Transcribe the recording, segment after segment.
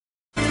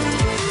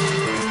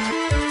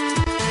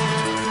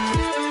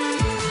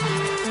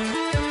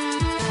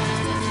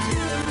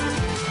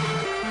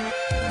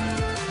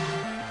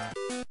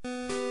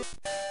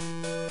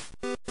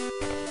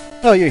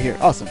Oh, you're here.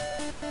 Awesome.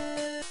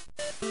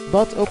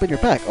 About to open your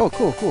pack. Oh,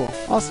 cool, cool.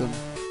 Awesome.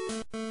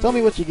 Tell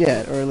me what you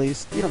get, or at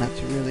least, you don't have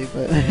to really,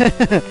 but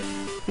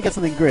you got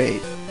something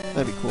great.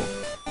 That'd be cool.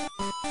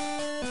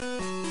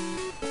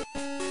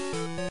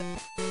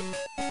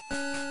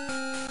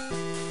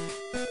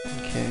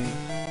 Okay.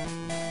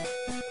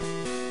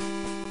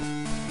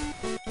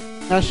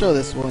 I'll show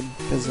this one,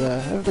 because I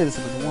haven't played this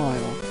one in a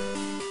while.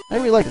 I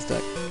really like this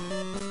deck.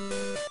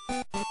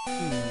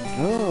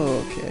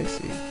 Oh, okay, I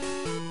see.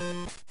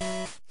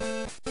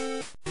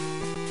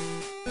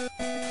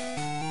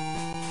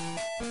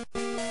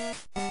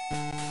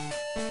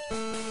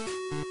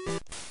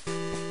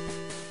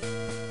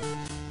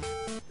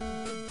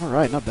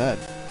 Alright, not bad.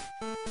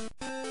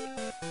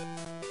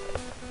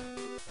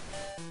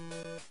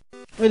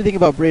 What do you think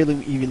about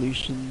Breloom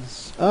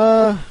evolutions?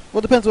 Well,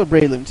 it depends what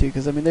Breloom too,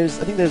 because I mean, I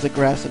think there's a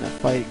grass and a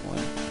fighting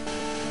one.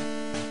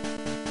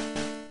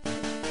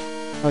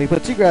 Oh, you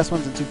put 2 grass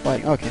ones and 2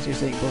 fighting. Okay, so you're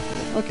saying both of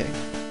them. Okay.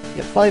 You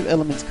get 5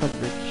 elements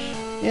coverage.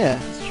 Yeah,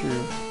 that's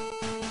true.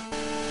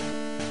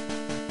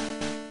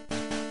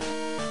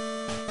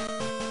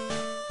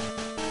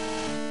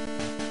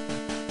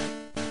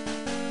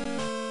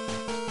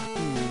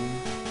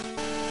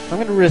 I'm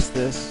gonna risk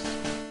this.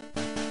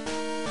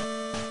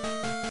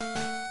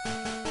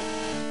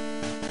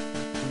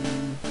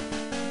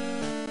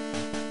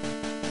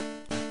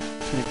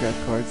 Just gonna grab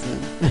cards then.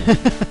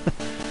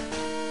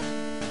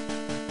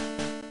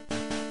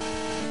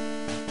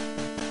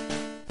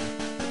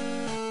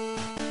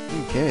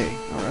 Okay,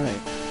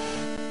 alright.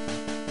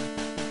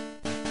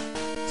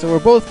 So we're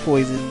both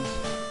poisoned.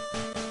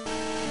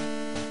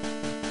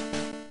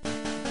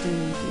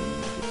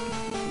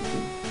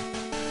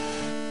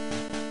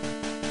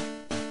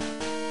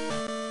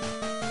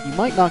 You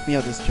might knock me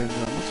out this turn, though.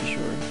 I'm not too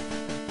sure.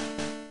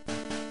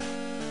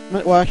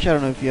 Well, actually, I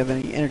don't know if you have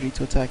any energy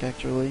to attack,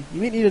 actually. You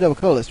may need a double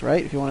colorless,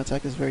 right? If you want to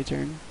attack this very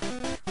turn.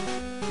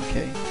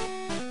 Okay.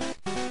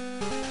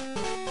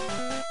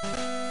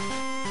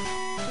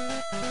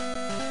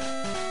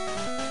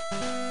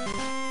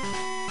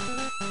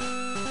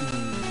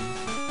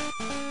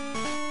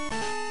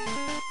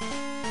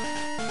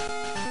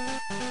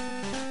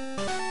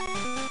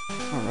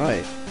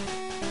 Alright.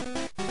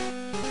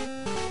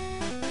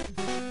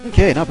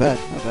 Okay, not bad,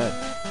 not bad.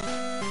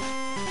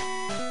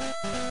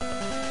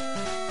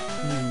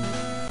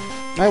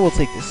 I will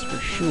take this for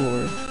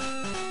sure.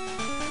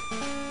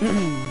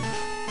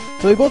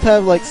 So we both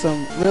have like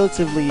some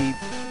relatively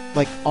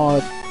like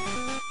odd,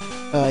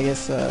 I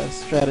guess,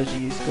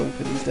 strategies going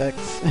for these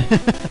decks.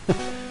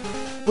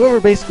 Whoever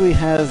basically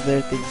has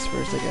their things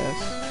first, I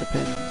guess.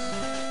 Depends.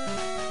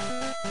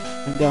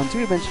 I'm down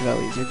 2 Dimension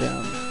Valleys, you're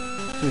down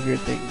 2 of your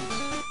things.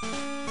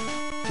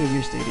 2 of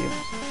your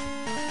stadiums.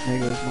 There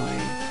goes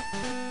mine.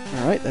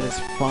 Alright, that is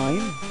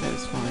fine. That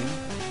is fine.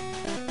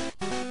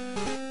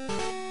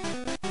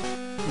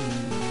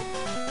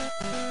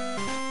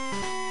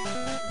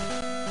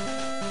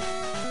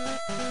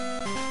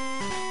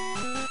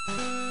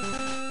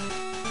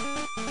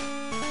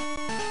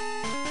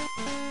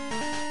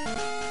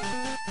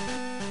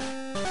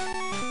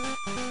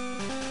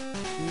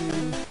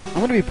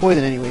 I'm gonna be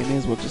poisoned anyway, may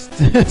as well just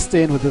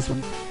stay in with this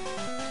one.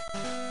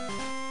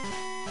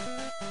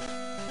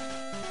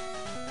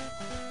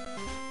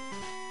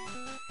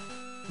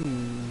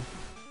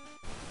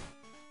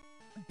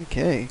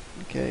 Okay,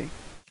 okay.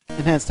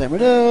 Enhanced Hammer.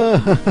 No!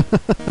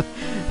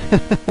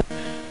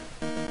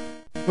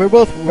 We're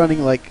both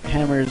running like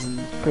hammers and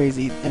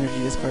crazy energy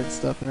discard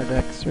stuff in our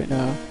decks right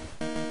now.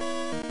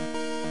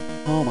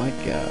 Oh my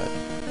god.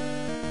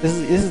 This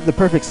is the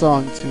perfect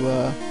song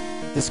to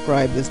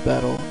describe this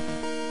battle.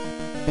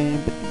 There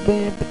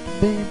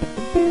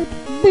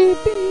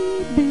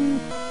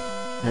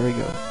we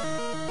go.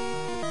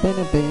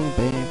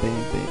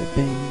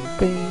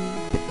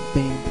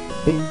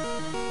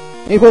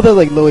 They both have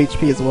like low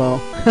HP as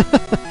well.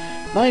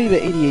 90 to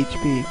 80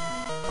 HP.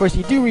 Of course,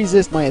 you do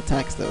resist my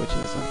attacks though, which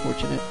is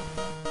unfortunate.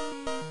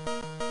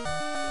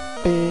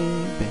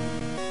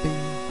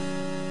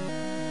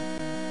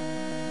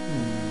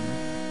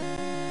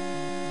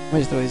 Might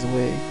just throw these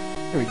away.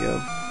 There we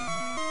go.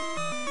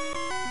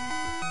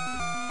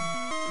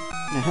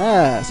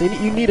 Aha! So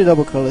you need a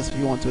double colorless if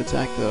you want to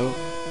attack though.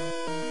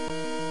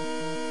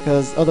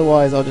 Because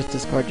otherwise I'll just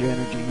discard your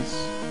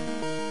energies.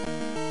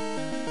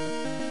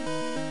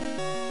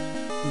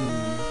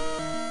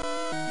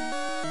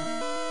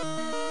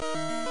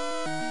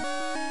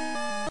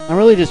 I'm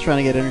really just trying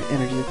to get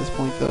energy at this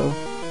point though.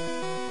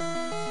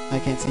 I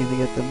can't seem to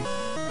get them.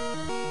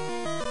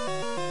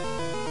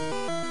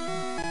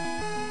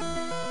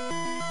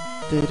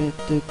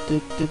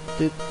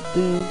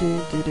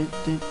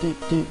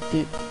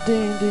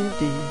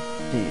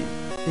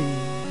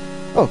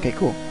 Okay,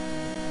 cool.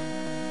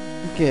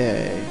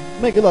 Okay,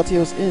 Mega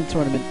Latios in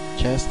tournament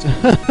chest.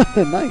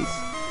 Nice.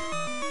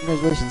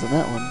 Congratulations on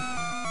that one.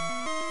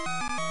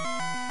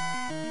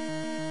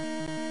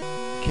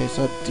 Okay,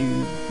 so I'll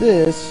do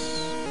this.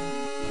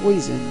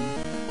 Poison.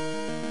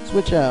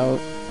 Switch out.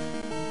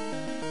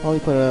 Probably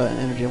put an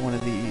energy on one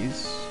of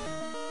these.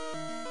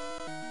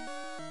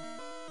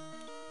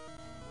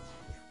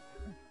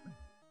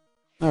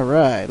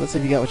 Alright, let's see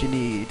if you got what you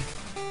need.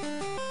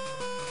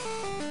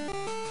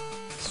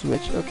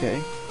 Switch,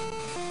 okay.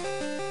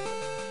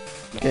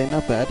 Okay,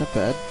 not bad, not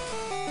bad.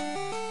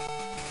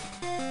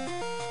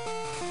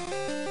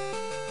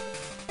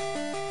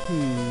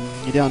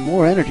 You're down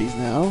more energies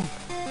now.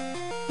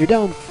 You're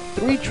down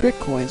 3 trick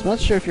coins. I'm not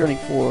sure if you're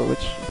running 4,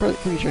 which I'm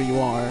pretty sure you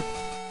are.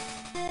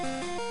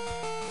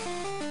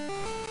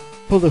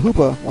 Pull the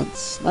Hoopa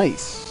once.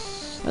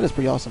 Nice. That is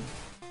pretty awesome.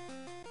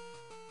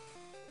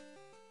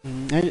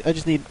 I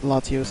just need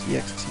Latios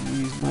EX to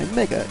use my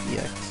Mega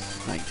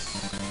EX.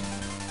 Nice.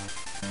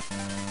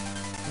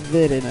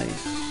 Very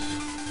nice.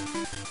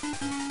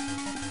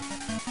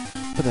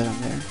 Put that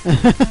on there.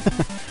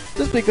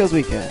 Just because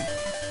we can.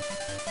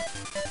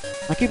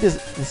 I'll keep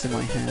this in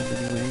my hand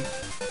anyway.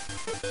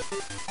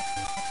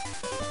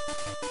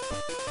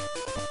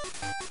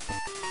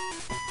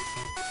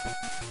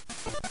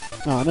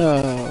 Oh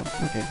no!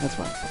 Okay, that's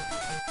fine.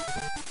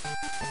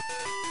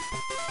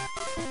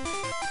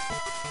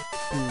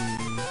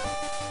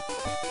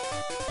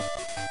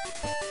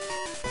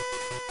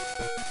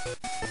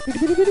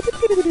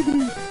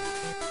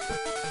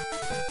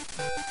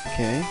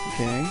 Okay,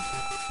 okay.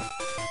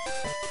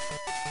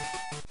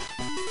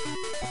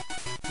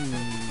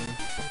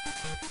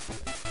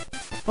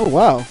 Oh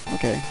wow,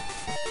 okay.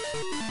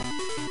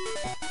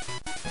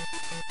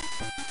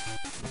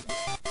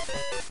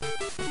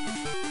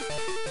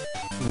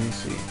 Let me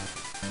see.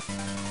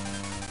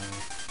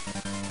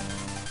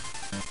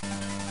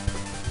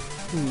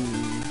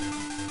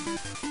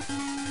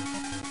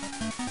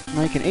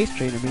 Now you can Ace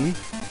Trainer me,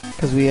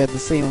 because we had the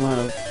same amount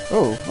of...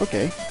 Oh,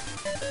 okay.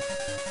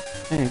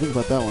 I didn't think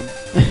about that one.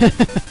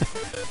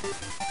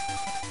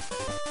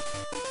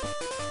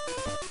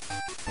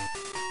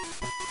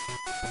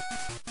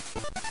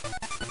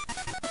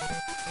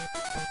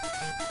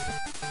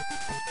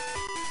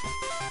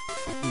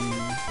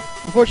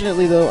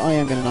 Unfortunately, though, I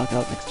am gonna knock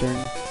out next turn.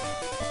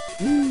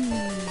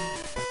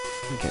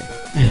 Okay.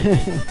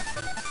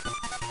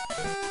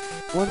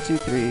 1, 2,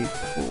 3,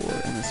 4,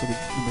 and this will be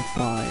number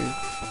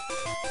 5.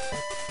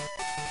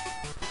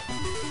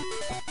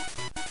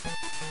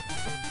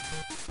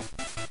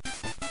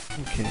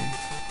 Okay.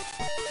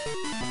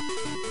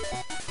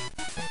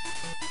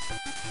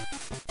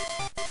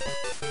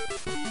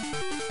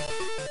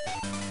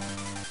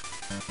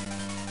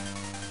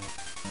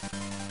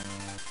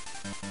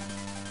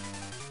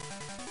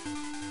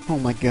 Oh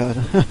my god.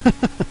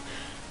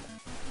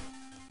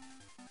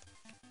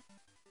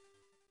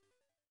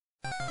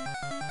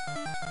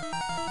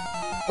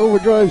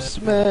 Overdrive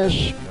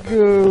smash,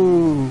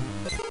 go!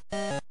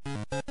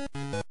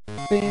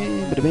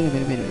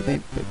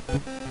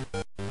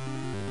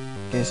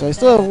 Okay, so I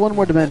still have one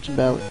more Dimension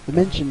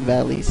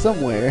Valley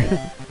somewhere.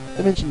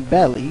 Dimension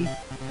Valley.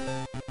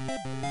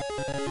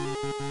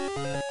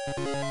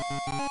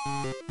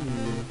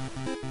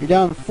 You're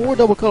down 4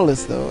 double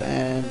colorless though,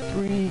 and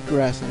 3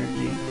 grass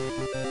energy.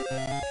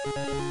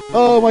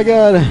 Oh my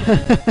god!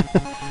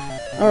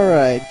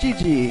 Alright,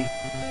 GG.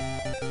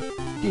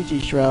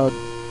 GG Shroud.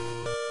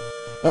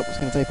 Oh, I was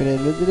gonna type it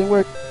in, it didn't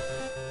work.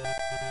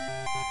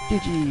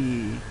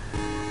 GG.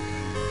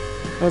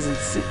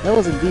 That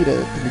was indeed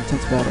an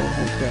intense battle.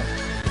 Holy crap.